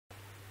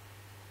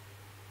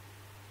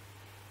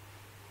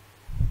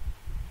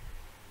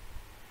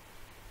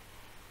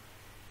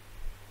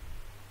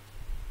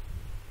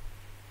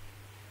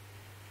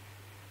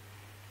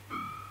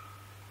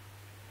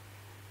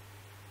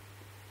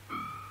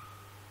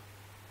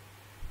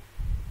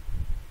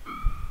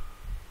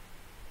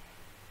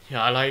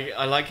Yeah,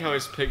 I like how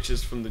it's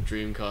pictures from the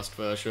Dreamcast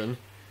version.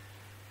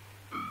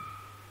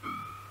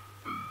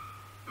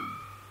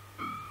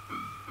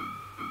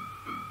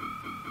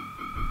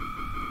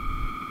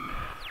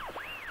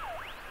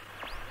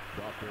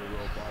 Dr.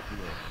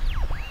 Robotnik.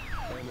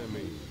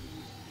 Enemy.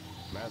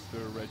 Master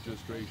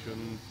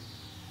registration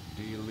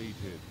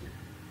deleted.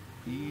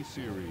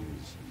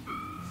 E-Series.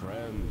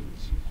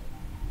 Friends.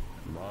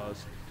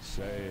 Must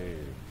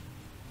save.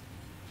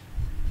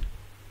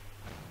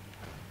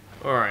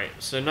 Alright,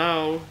 so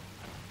now...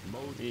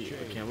 Mode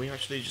Can we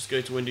actually just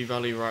go to Windy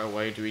Valley right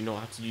away? Do we not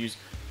have to use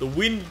the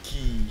Wind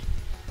Key?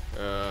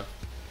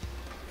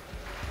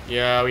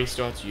 Yeah, we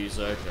still have to use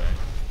it, okay.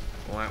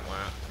 Wah,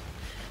 wah.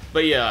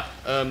 But yeah,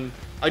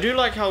 I do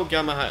like how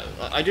Gamma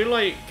I do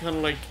like, kind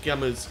of like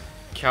Gamma's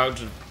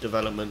character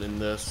development in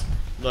this.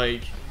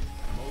 Like,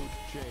 Mode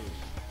change.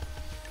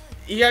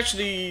 he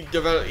actually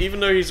even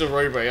though he's a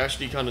robot, he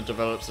actually kind of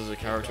develops as a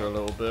character a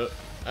little bit.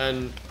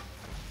 And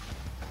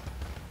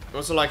I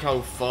also like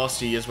how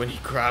fast he is when he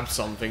grabs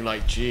something,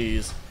 like,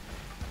 jeez.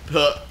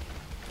 But,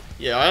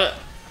 yeah,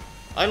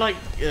 I like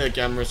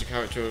Gamma as a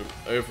character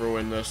overall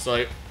in this.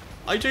 Like,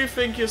 I do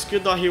think it's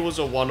good that he was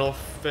a one-off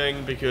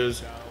thing,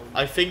 because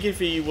I think if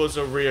he was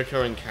a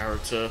reoccurring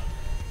character,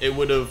 it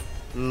would have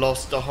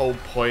lost the whole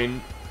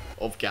point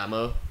of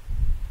Gamma.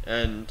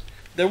 And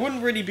there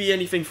wouldn't really be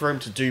anything for him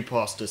to do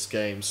past this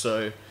game,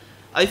 so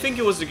I think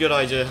it was a good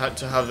idea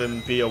to have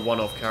him be a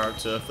one-off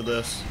character for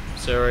this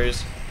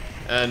series.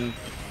 And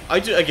I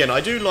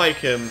do like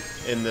him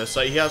in this.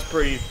 Like, he has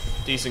pretty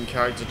decent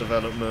character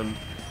development,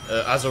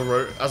 as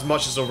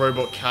much as a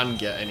robot can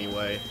get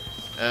anyway.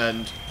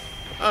 And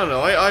I don't know,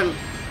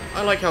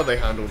 I like how they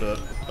handled it,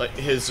 like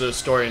his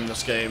story in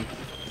this game.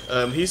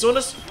 He's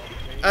honest.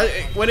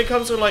 When it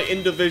comes to like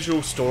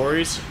individual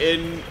stories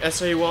in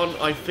SA1,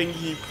 I think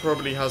he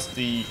probably has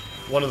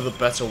one of the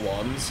better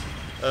ones,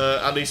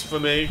 at least for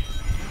me.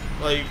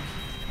 Like,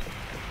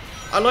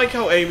 I like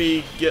how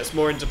Amy gets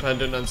more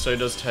independent, and so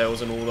does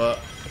Tails and all that.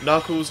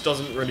 Knuckles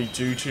doesn't really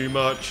do too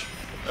much,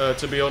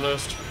 to be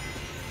honest.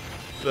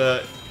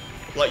 But,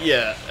 like,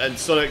 yeah, and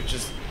Sonic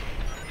just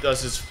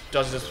does his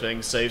thing,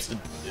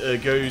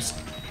 goes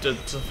to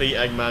defeat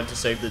Eggman to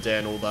save the day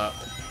and all that.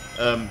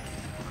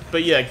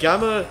 But yeah,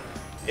 Gamma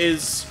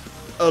is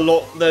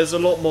there's a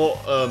lot more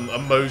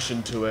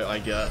emotion to it, I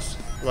guess.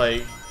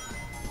 Like,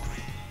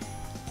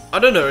 I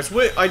don't know, it's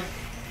weird. I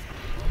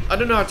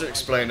don't know how to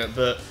explain it,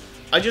 but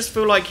I just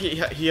feel like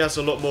he has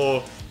a lot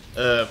more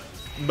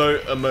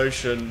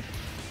emotion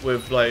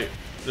with like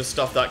the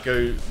stuff that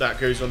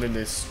goes on in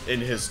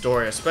his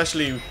story,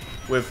 especially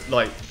with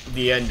like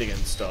the ending and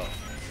stuff.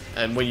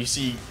 And when you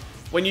see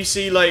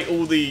like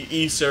all the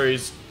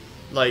E-series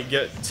like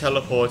get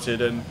teleported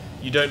and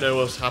you don't know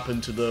what's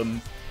happened to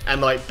them, and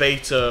like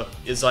Beta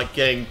is like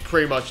getting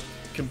pretty much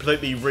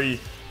completely remade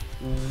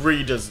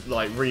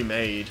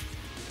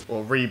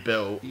or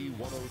rebuilt.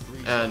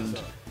 And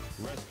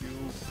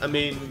I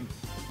mean,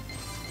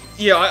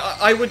 yeah,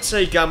 I would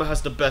say Gamma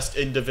has the best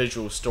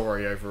individual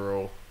story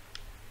overall.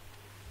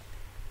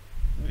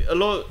 A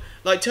lot,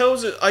 like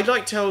Tails, I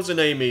like Tails and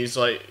Amy's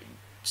like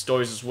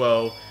stories as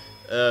well.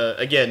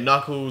 Again,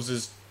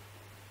 Knuckles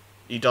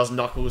he does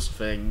Knuckles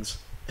things.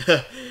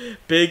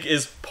 Big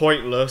is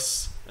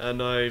pointless,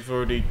 and I've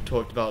already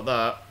talked about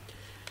that.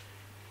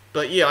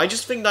 But yeah, I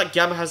just think that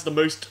Gamma has the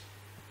most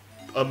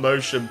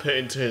emotion put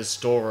into his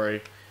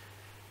story.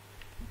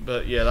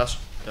 But yeah, that's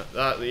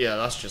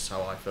just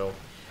how I feel.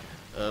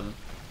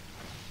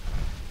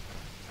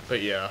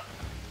 But yeah,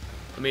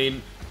 I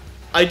mean,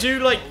 I do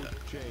like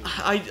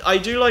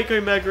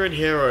Omega and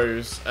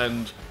Heroes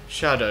and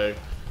Shadow.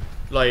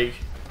 Like,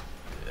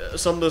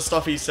 some of the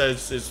stuff he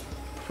says is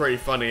pretty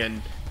funny,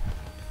 and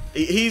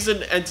he's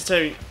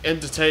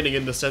entertaining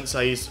in the sense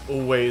that he's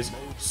always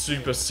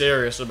super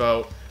serious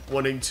about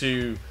wanting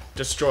to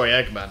destroy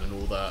Eggman and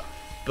all that.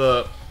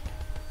 But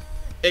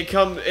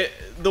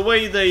the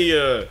way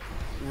they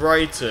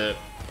write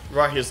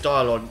his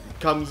dialogue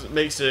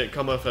makes it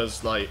come off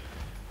as like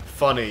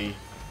funny.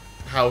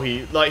 How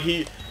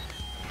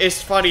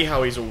it's funny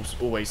how he's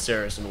always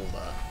serious and all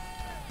that.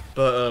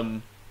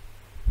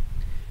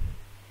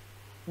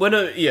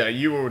 But yeah,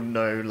 you all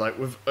know, like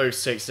with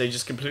 06, they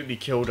just completely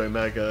killed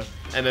Omega,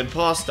 and then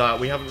past that,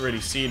 we haven't really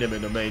seen him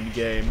in the main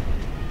game,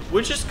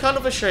 which is kind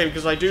of a shame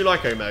because I do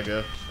like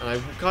Omega, and I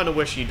kind of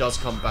wish he does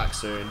come back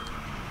soon.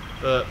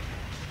 But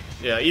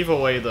yeah, either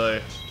way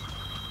though,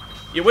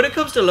 yeah, when it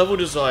comes to level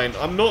design,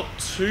 I'm not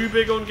too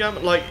big on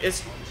Gamma. Like,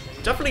 it's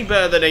definitely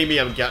better than Amy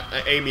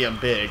and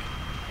Big,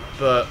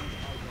 but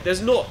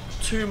there's not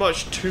too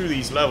much to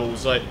these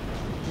levels. Like,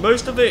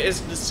 most of it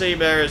is the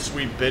same areas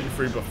we've been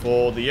through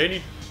before. The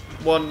only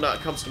one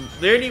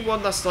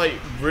that's like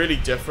really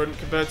different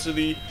compared to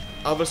the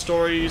other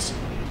stories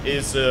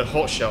is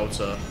Hot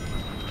Shelter,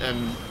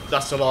 and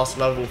that's the last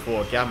level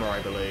for Gamma,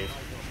 I believe.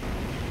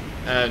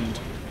 And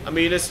I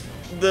mean,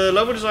 the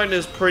level design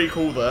is pretty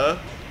cool there,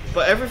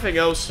 but everything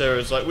else here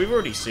is like, we've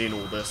already seen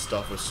all this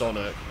stuff with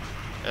Sonic,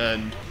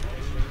 and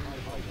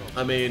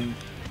I mean,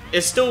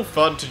 it's still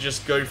fun to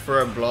just go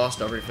through and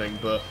blast everything,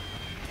 but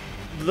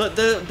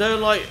there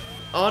like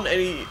aren't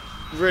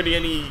really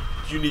any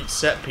unique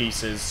set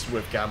pieces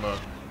with Gamma,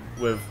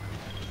 with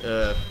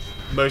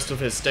most of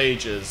his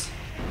stages,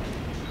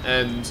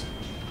 and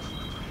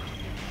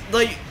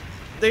like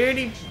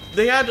they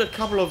had a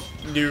couple of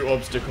new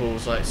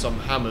obstacles, like some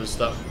hammers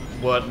that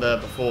weren't there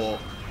before,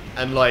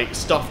 and like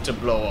stuff to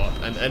blow up,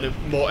 and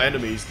more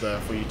enemies there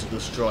for you to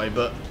destroy.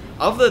 But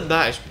other than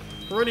that, it's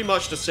pretty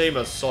much the same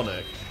as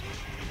Sonic.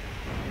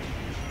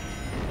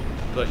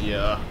 But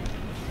yeah,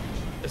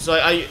 it's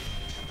like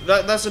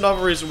that's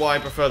another reason why I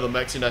prefer the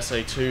Mechs in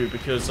SA2,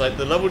 because like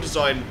the level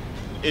design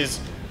is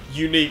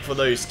unique for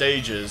those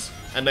stages,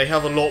 and they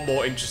have a lot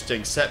more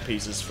interesting set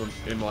pieces,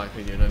 in my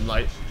opinion, and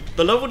like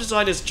the level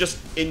design is just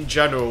in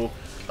general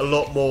a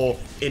lot more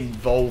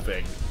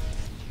involving,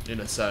 in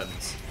a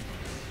sense.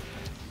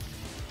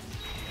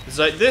 It's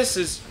like this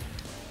is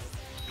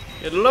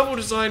the level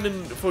design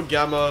for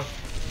Gamma.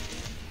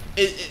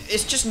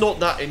 It's just not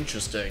that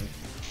interesting.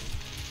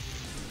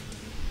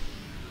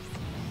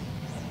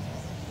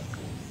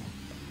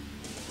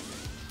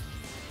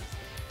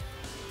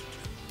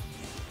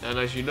 And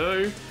as you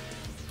know,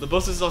 the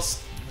bosses are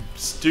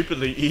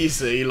stupidly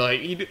easy.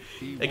 Like,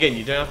 again,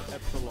 you don't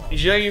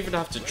even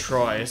have to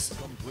try. It's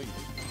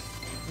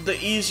the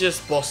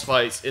easiest boss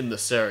fights in the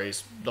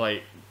series,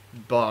 like,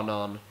 bar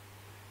none.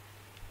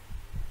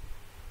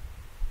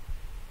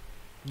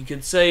 You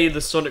can say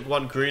the Sonic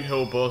 1 Green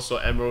Hill boss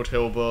or Emerald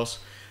Hill boss,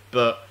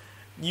 but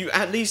you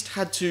at least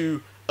had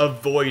to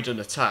avoid an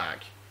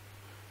attack.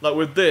 Like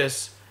with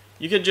this,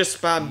 you can just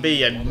spam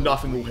B and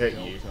nothing will hit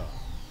you.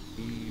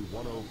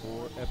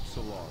 E-104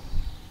 Epsilon.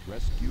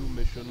 Rescue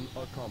mission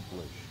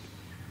accomplished.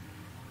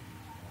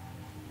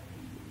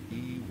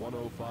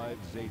 E-105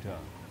 Zeta.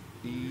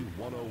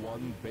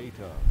 E-101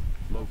 Beta.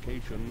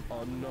 Location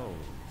unknown.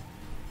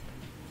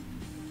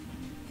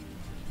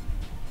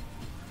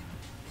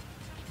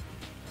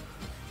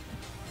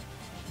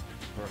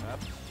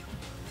 Perhaps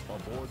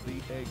aboard the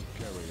egg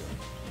carrier.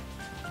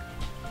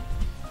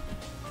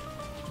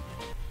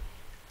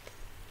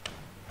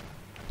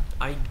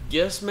 I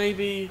guess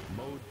maybe...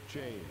 Mode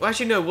change. Well,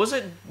 actually no, was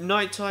it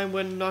nighttime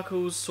when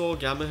Knuckles saw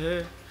Gamma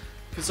here?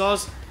 Because I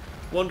was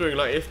wondering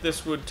like if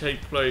this would take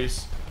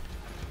place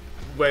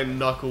when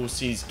Knuckles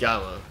sees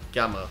Gamma.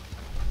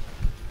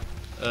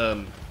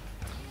 But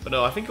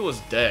no, I think it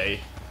was day.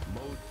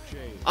 Mode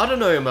change. I don't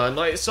know, man,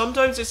 like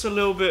sometimes it's a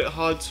little bit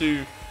hard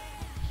to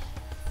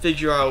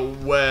figure out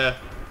where,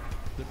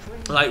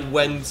 like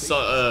when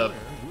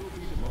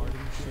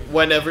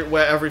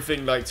where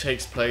everything like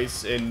takes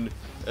place in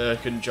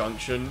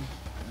conjunction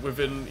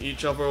within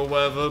each other or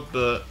whatever,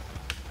 but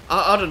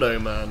I don't know,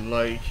 man,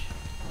 like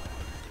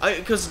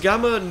because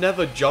Gamma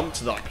never jumped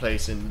to that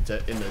place in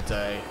the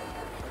day,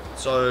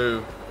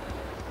 so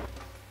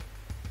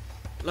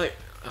like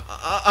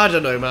I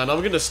don't know, man,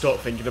 I'm gonna stop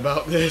thinking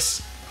about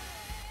this.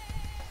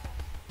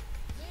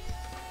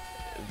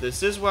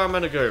 This is where I'm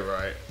gonna go,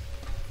 right?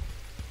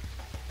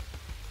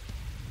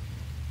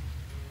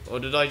 Or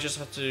did I just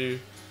have to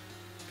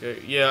go?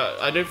 Yeah,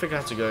 I don't think I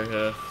have to go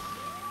here.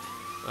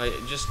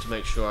 Just to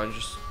make sure,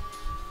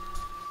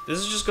 this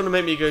is just gonna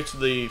make me go to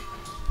the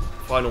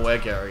final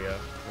egg area,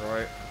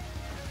 right?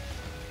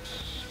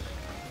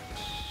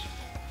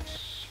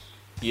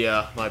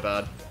 Yeah, my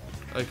bad.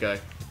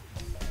 Okay.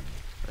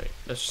 Right,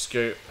 let's just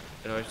go.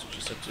 You know, I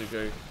just have to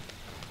go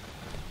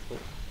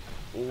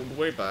all the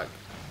way back.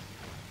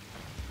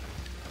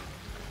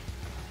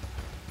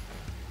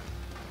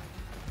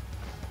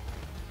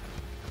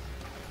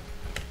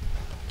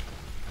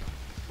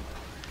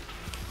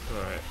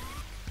 Alright.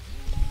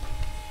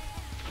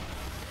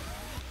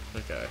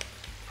 Okay.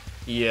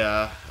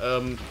 Yeah,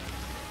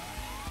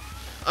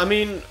 I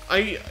mean,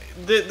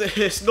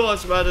 it's not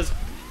as bad as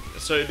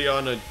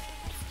Sodiana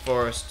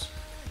Forest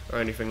or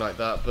anything like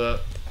that,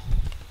 but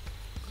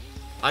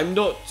I'm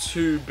not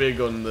too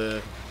big on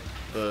the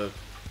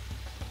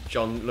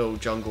little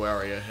jungle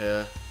area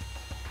here.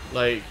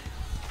 Like,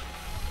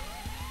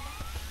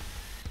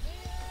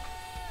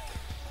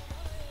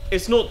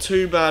 it's not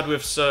too bad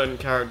with certain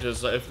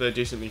characters, like if they're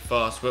decently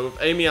fast, but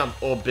with Amy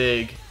or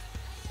Big,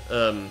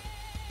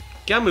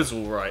 Gamma's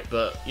alright,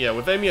 but yeah,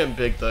 with Amy and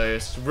Big though,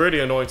 it's really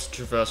annoying to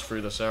traverse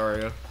through this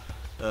area.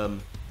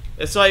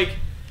 It's like,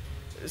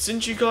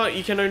 since you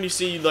can only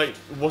see like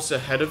what's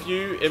ahead of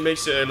you, it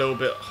makes it a little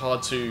bit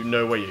hard to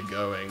know where you're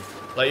going.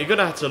 Like, you're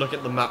gonna have to look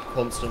at the map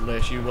constantly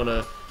if you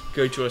wanna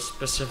go to a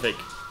specific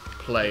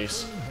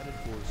place.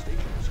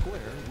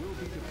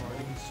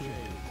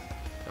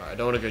 Alright, I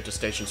don't wanna go to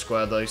Station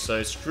Square though,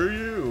 so screw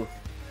you!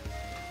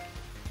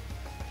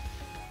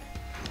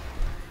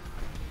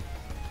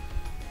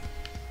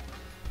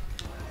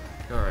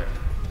 Alright.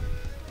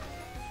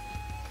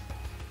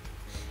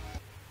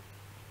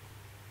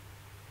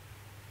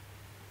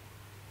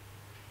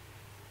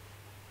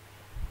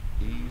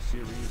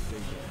 E-Series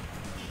data.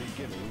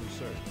 Beginning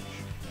search.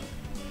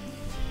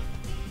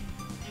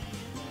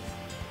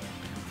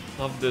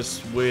 Love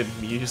this weird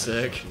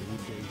music. New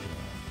data.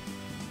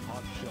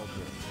 Hot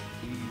Shelter.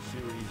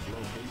 E-Series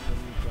location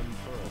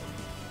confirmed.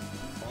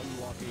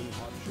 Unlocking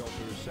Hot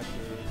Shelter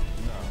sector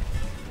now.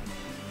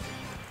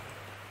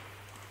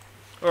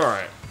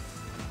 Alright.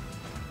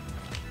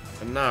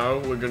 And now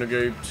we're gonna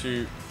go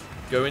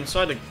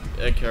inside the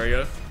egg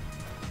carrier.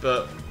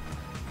 But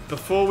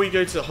before we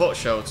go to the hot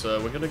shelter,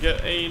 we're gonna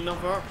get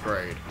another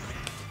upgrade.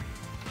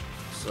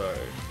 So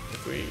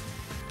if we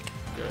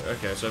go,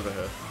 okay, it's over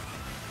here.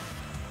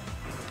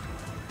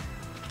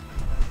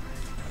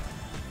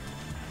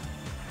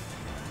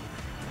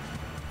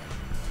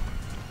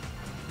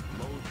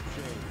 Mode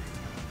change.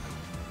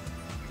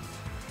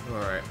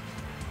 Alright.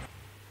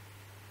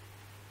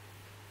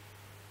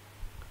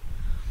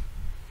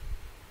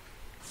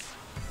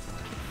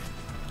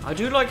 I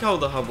do like how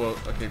the hub world.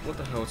 Okay, what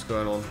the hell's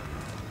going on?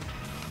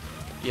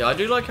 Yeah, I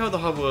do like how the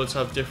hub worlds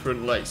have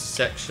different like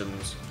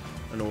sections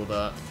and all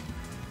that.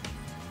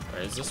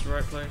 Alright, is this the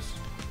right place?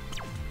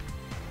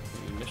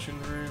 Munition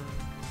room?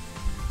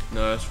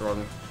 No, that's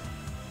wrong.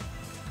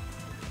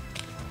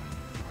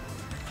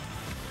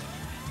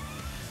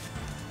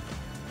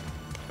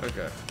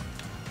 Okay.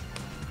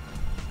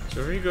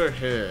 So if we go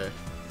here,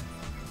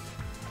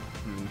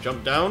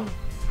 jump down,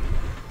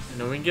 and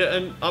then we get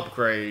an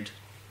upgrade.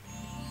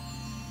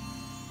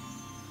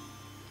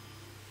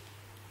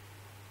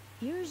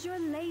 Here's your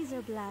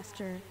laser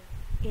blaster.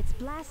 Its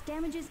blast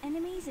damages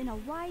enemies in a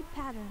wide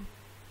pattern.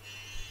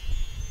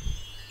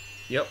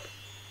 Yep.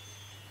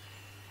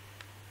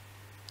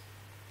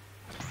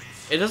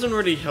 It doesn't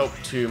really help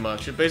too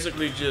much. It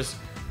basically just,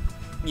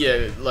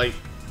 yeah, like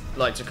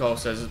Takal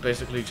says, it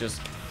basically just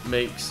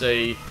makes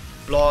a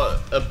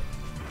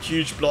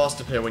huge blast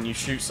appear when you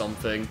shoot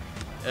something,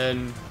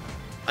 and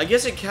I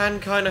guess it can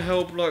kind of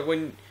help like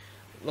when,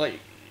 like,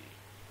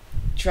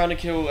 trying to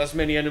kill as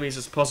many enemies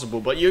as possible,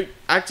 but you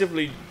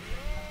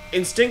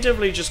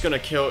instinctively just gonna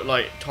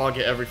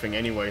target everything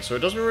anyway, so it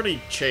doesn't really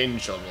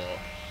change a lot.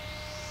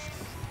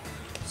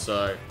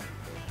 So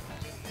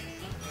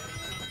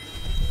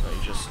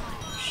you just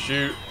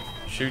shoot.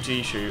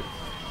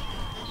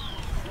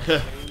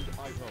 But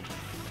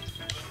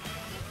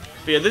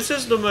yeah, this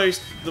is the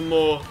most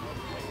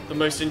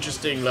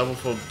interesting level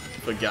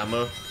for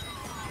Gamma.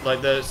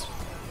 Like there's,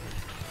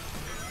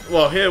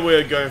 well, here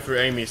we're going through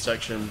Amy's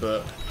section,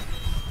 but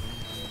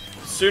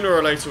sooner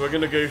or later we're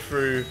gonna go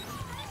through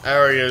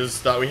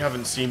areas that we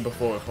haven't seen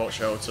before with Hot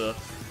Shelter,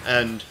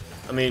 and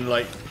I mean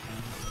like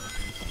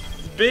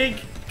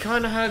Big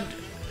kind of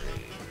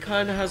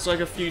has like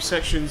a few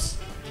sections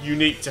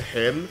unique to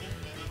him,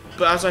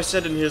 but as I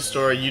said in his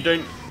story, you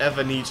don't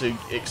ever need to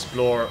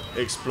explore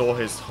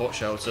his Hot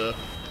Shelter.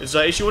 It's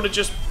like if you want to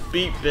just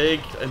beat Big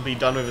and be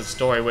done with his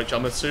story, which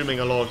I'm assuming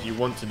a lot of you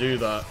want to do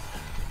that,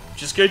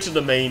 just go to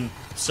the main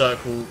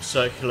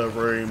circular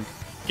room,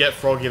 get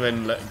Froggy,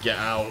 and then get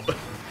out.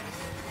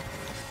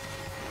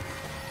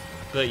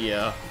 But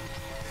yeah,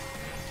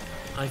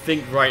 I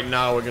think right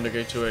now we're gonna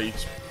go to a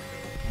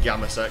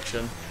Gamma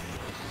section.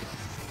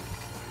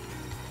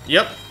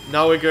 Yep,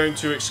 now we're going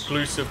to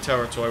exclusive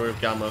territory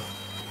with Gamma.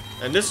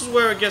 And this is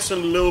where it gets a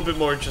little bit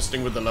more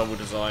interesting with the level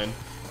design.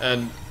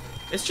 And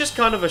it's just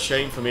kind of a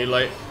shame for me,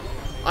 like,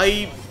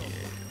 I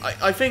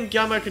think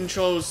Gamma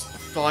controls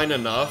fine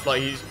enough,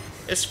 like,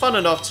 it's fun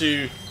enough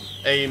to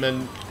aim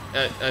and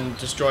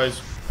destroy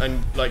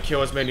and like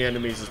kill as many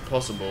enemies as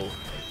possible.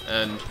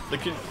 And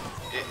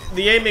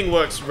the aiming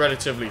works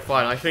relatively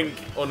fine. I think,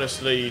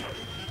 honestly,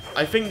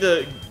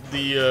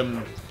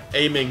 the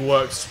aiming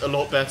works a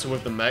lot better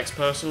with the mechs,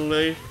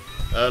 personally.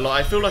 Like,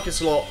 I feel like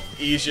it's a lot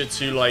easier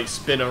to like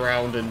spin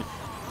around and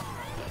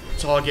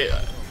target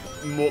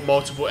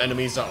multiple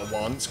enemies at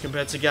once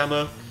compared to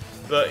Gamma,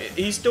 but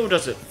he still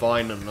does it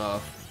fine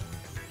enough.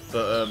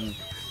 But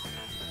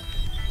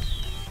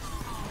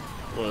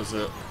what is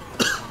it?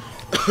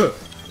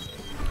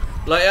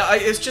 Like,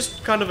 it's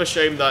just kind of a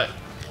shame that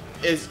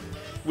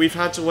we've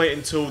had to wait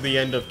until the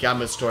end of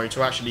Gamma's story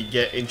to actually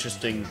get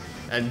interesting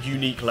and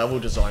unique level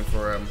design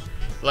for him.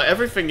 Like,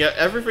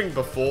 everything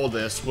before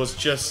this was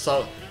just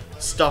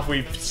stuff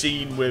we've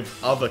seen with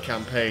other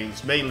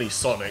campaigns, mainly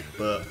Sonic,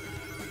 but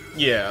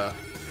yeah.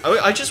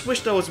 I just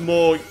wish there was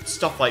more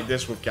stuff like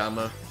this with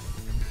Gamma.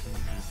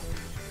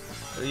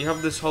 And you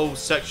have this whole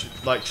section,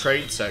 like,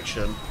 trade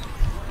section.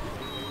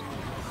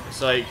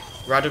 It's like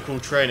Radical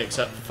Train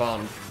except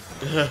fun.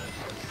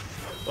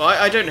 Well,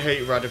 I don't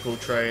hate Radical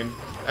Train.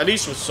 At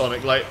least with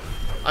Sonic, like,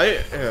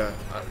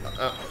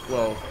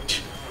 well,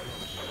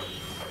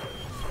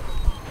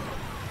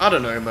 I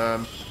don't know,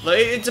 man. Like,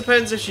 it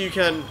depends if you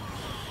can,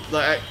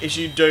 like, if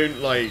you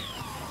don't, like,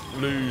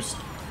 lose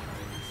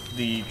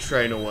the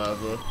train or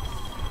whatever.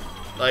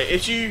 Like,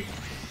 if you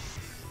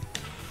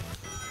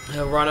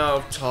run out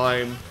of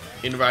time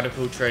in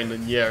Radical Train,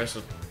 then yeah, it's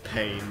a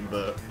pain,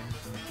 but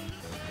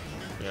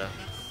yeah.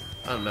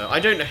 I don't know. I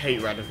don't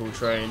hate Radical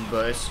Train,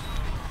 but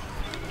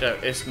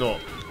it's not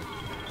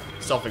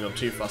something I'm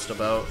too fussed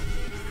about.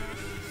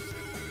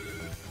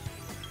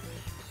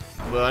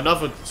 Well,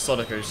 another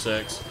Sonic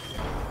 06.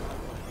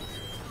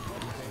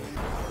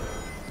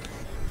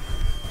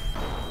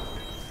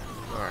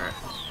 Alright.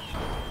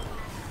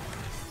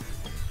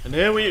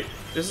 And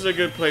this is a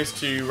good place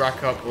to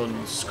rack up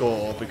on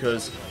score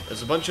because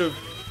there's a bunch of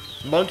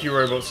monkey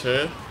robots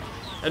here,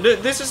 and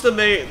this is the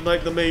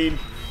main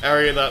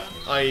area that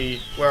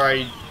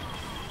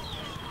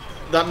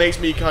that makes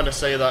me kind of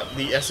say that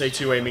the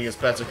SA2 aiming is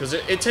better because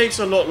it takes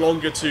a lot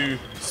longer to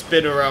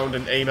spin around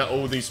and aim at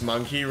all these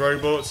monkey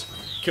robots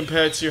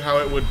compared to how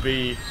it would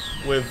be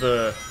with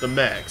the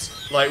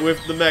mechs. Like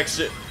with the mechs,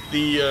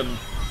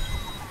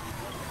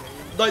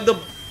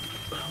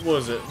 what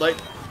was it? Like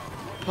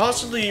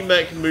parts of the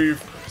mech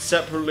move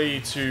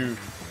separately to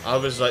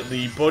others, like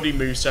the body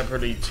moves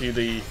separately to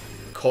the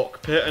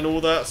cockpit and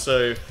all that,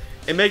 so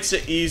it makes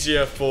it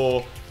easier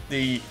for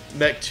the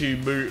mech to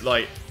move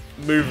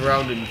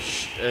around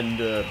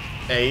and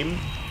aim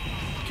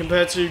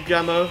compared to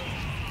Gamma.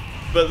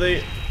 But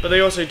they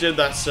also did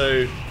that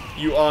so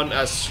you aren't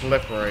as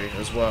slippery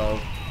as well.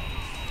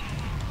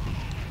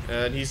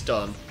 And he's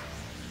done.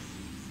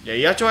 Yeah,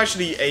 you have to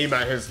actually aim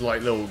at his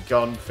like little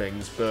gun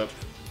things, but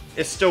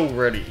it's still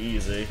really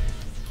easy.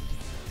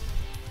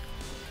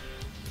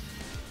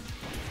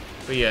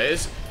 But yeah,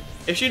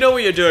 if you know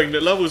what you're doing,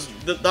 that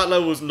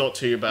level's not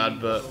too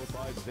bad. But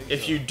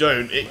if you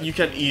don't, you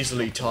can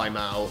easily time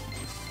out.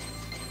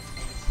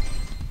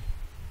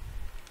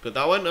 But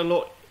that went a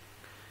lot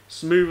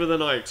smoother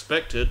than I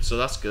expected, so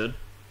that's good.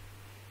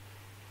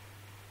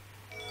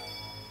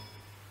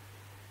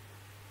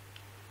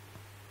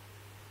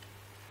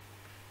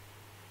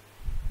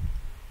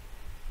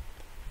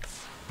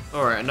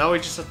 Alright, and now we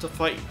just have to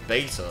fight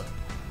Beta.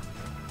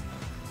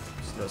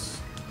 So let's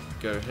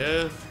go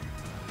here.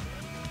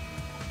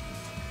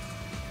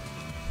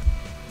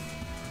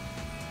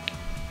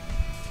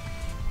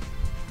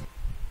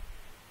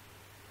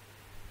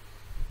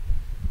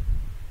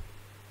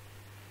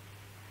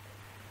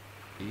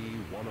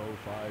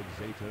 E-105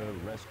 Zeta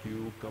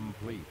rescue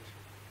complete.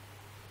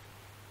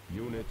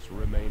 Units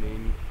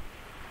remaining.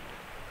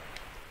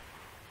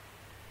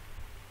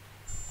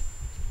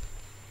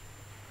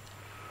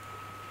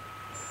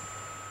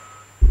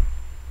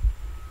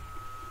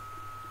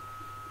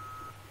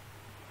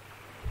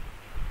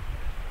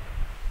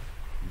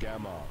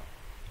 Gamma.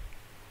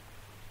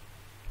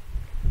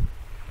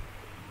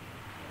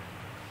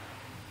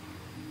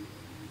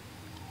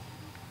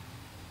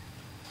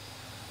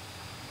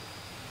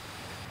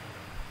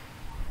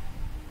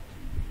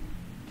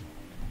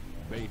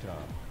 Beta.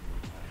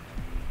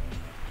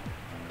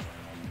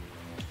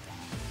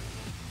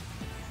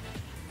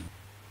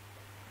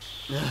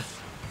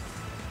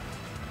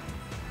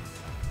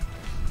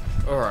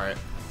 Alright.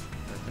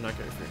 Can I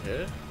go through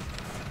here?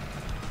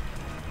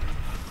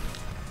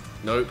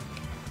 Nope.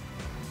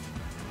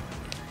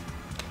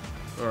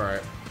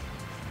 Alright.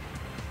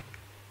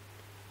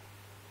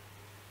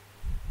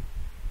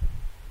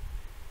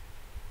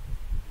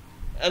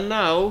 And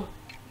now,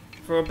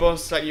 for a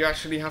boss that you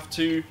actually have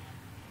to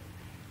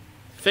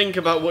think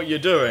about what you're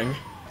doing.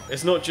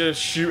 It's not just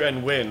shoot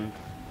and win.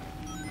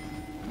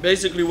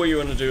 Basically what you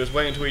want to do is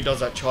wait until he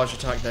does that charge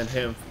attack, then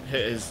hit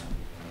his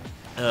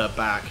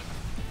back.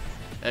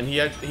 And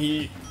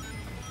he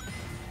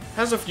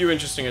has a few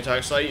interesting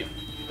attacks. Like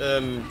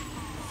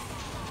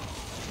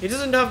he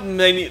doesn't have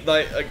many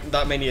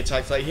that many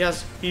attacks. Like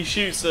he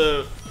shoots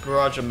a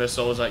barrage of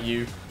missiles at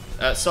you.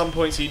 At some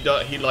points he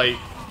like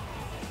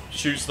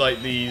shoots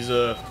like these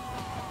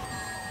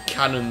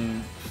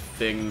cannon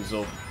things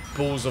or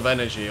balls of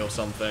energy or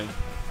something,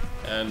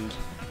 and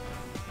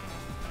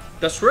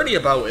that's really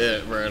about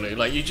it. Really,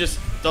 like he just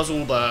does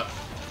all that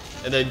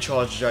and then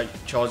charges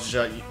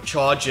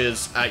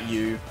at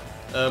you.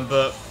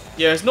 But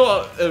yeah, it's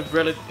not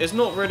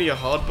really a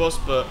hard boss,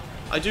 but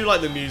I do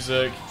like the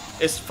music.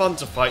 It's fun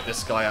to fight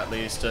this guy at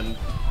least, and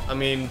I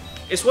mean,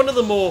 it's one of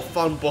the more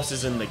fun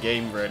bosses in the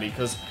game, really,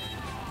 because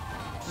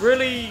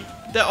really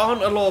there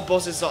aren't a lot of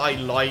bosses that I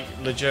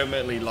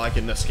legitimately like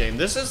in this game.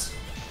 This is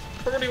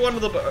probably one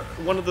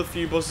of the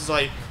few bosses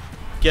I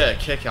get a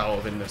kick out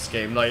of in this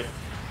game. Like,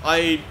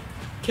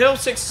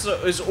 Chaos 6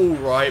 is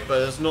alright,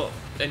 but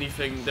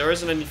there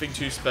isn't anything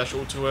too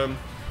special to him.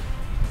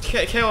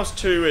 Chaos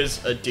 2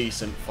 is a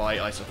decent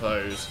fight, I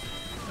suppose.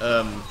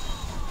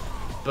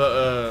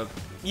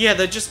 Yeah,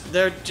 there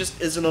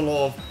just isn't a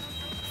lot of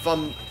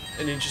fun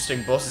and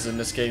interesting bosses in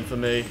this game for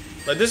me.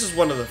 Like, this is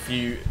one of the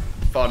few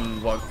fun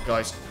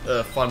bosses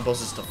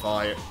to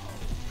fight.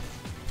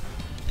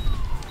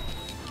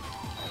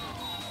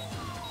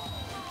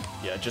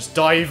 Yeah, just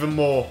die even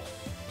more.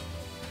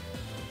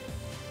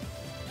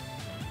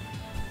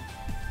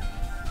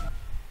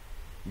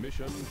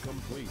 Mission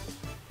complete.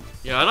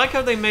 Yeah, I like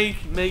how they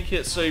make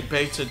it so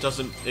Beta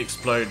doesn't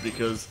explode,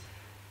 because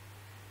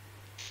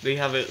they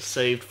have it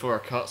saved for a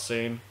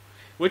cutscene,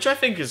 which I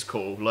think is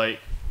cool.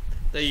 Like,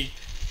 they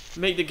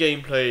make the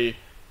gameplay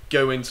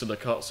go into the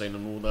cutscene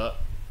and all that,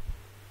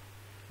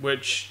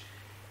 which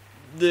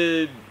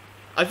I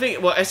think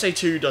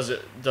SA2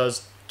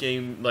 does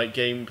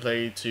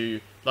gameplay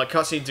to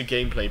cutscene to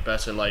gameplay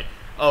better. Like,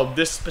 oh,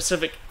 this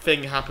specific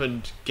thing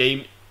happened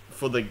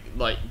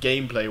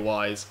gameplay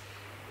wise,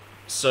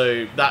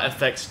 so that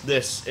affects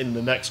this in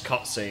the next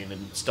cutscene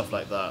and stuff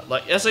like that.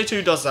 Like,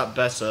 SA2 does that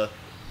better,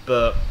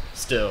 but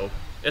still,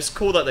 it's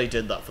cool that they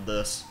did that for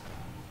this.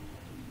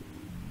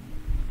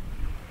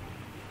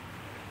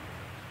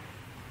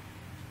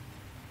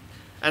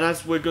 And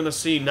as we're gonna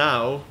see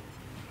now,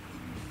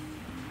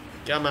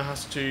 Gamma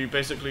has to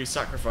basically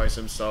sacrifice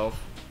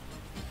himself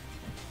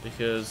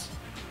because,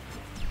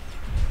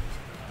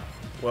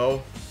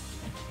 well,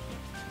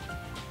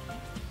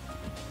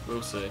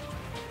 we'll see.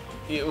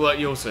 Well,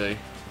 you'll see.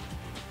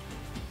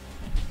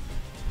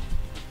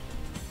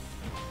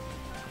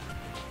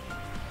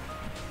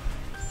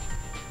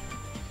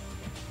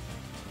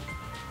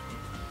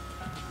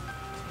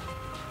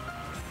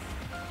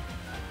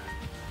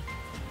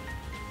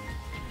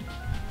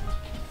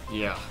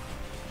 Yeah.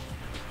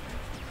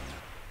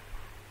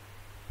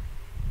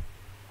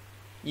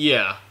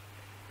 Yeah.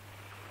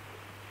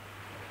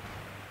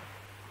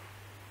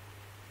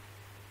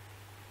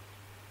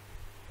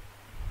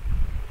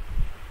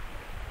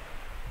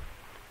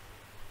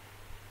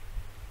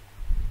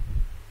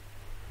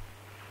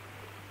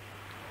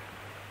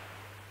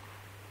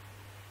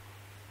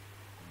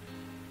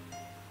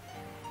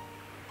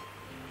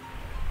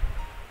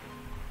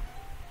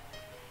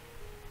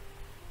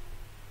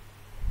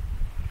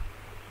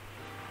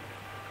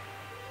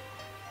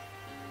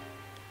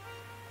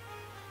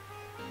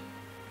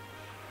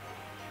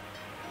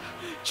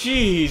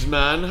 Jeez,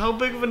 man, how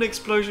big of an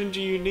explosion do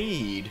you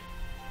need?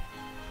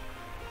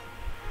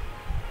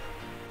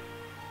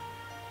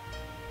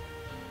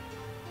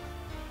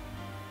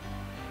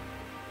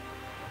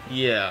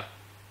 Yeah.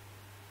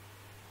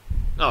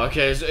 Oh,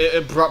 okay, so it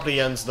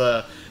abruptly ends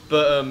there.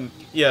 But,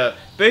 yeah,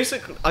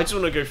 basically, I just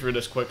want to go through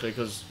this quickly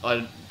because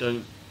I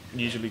don't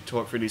usually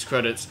talk through these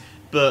credits.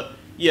 But,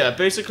 yeah,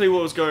 basically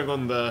what was going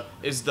on there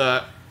is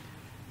that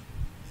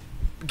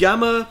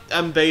Gamma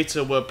and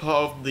Beta were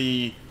part of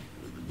the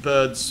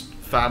Bird's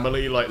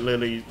family, like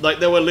Lily, like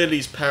they were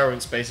Lily's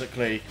parents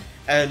basically.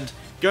 And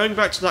going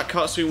back to that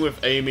cutscene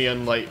with Amy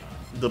and like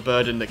the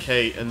Bird in the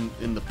cage and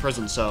in the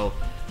prison cell,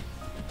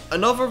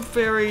 another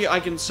theory I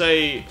can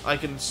say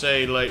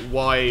like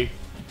why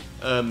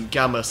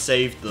Gamma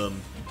saved them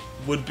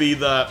would be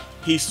that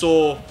he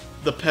saw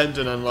the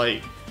pendant and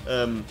like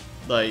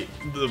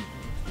the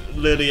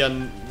Lily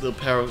and the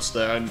parents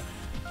there, and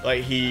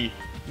like he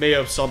may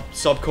have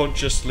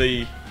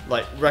subconsciously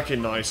like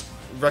recognized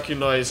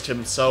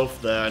himself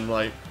there, and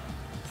like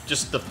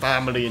just the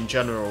family in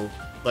general,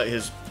 like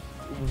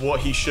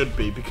what he should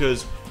be,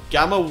 because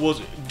Gamma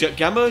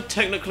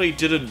technically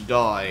didn't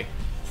die.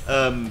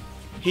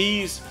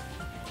 He's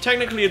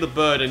technically the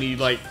Bird, and he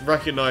like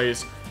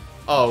recognized,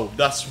 oh,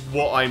 that's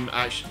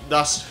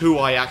who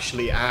I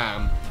actually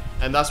am,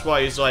 and that's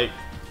why he's like,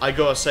 I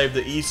gotta save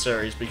the E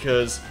series,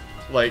 because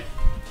like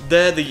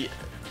they're the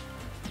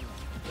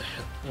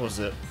what was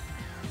it?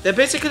 They're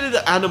basically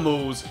the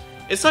animals.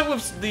 It's like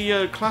with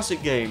the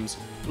classic games,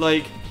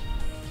 like,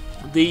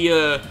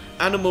 the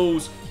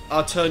animals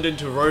are turned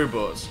into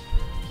robots.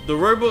 The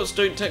robots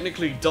don't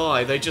technically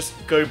die, they just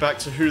go back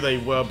to who they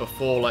were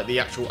before, like the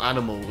actual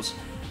animals.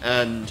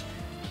 And,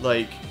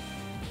 like,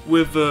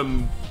 with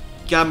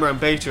Gamma and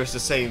Beta, it's the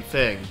same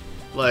thing.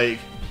 Like,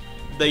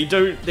 they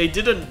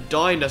didn't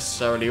die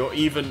necessarily, or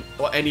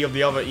any of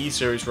the other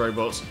E-Series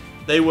robots.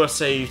 They were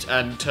saved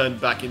and turned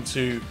back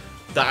into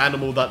the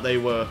animal that they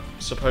were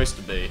supposed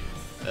to be.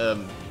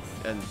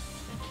 And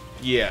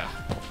yeah,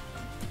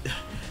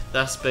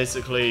 that's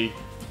basically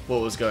what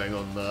was going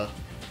on there.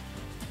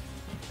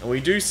 And we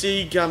do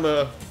see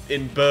Gamma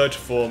in Bird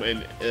form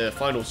in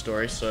Final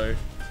Story, so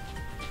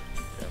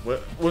yeah.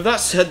 With that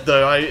said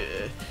though,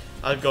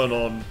 I've gone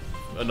on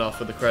enough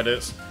with the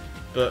credits,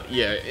 but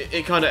yeah,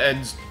 it kind of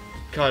ends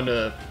kind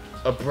of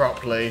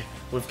abruptly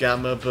with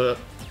Gamma, but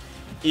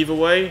either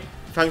way,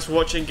 thanks for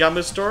watching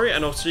Gamma's story,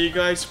 and I'll see you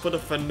guys for the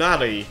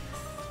finale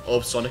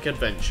of Sonic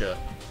Adventure.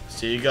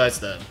 See you guys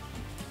then.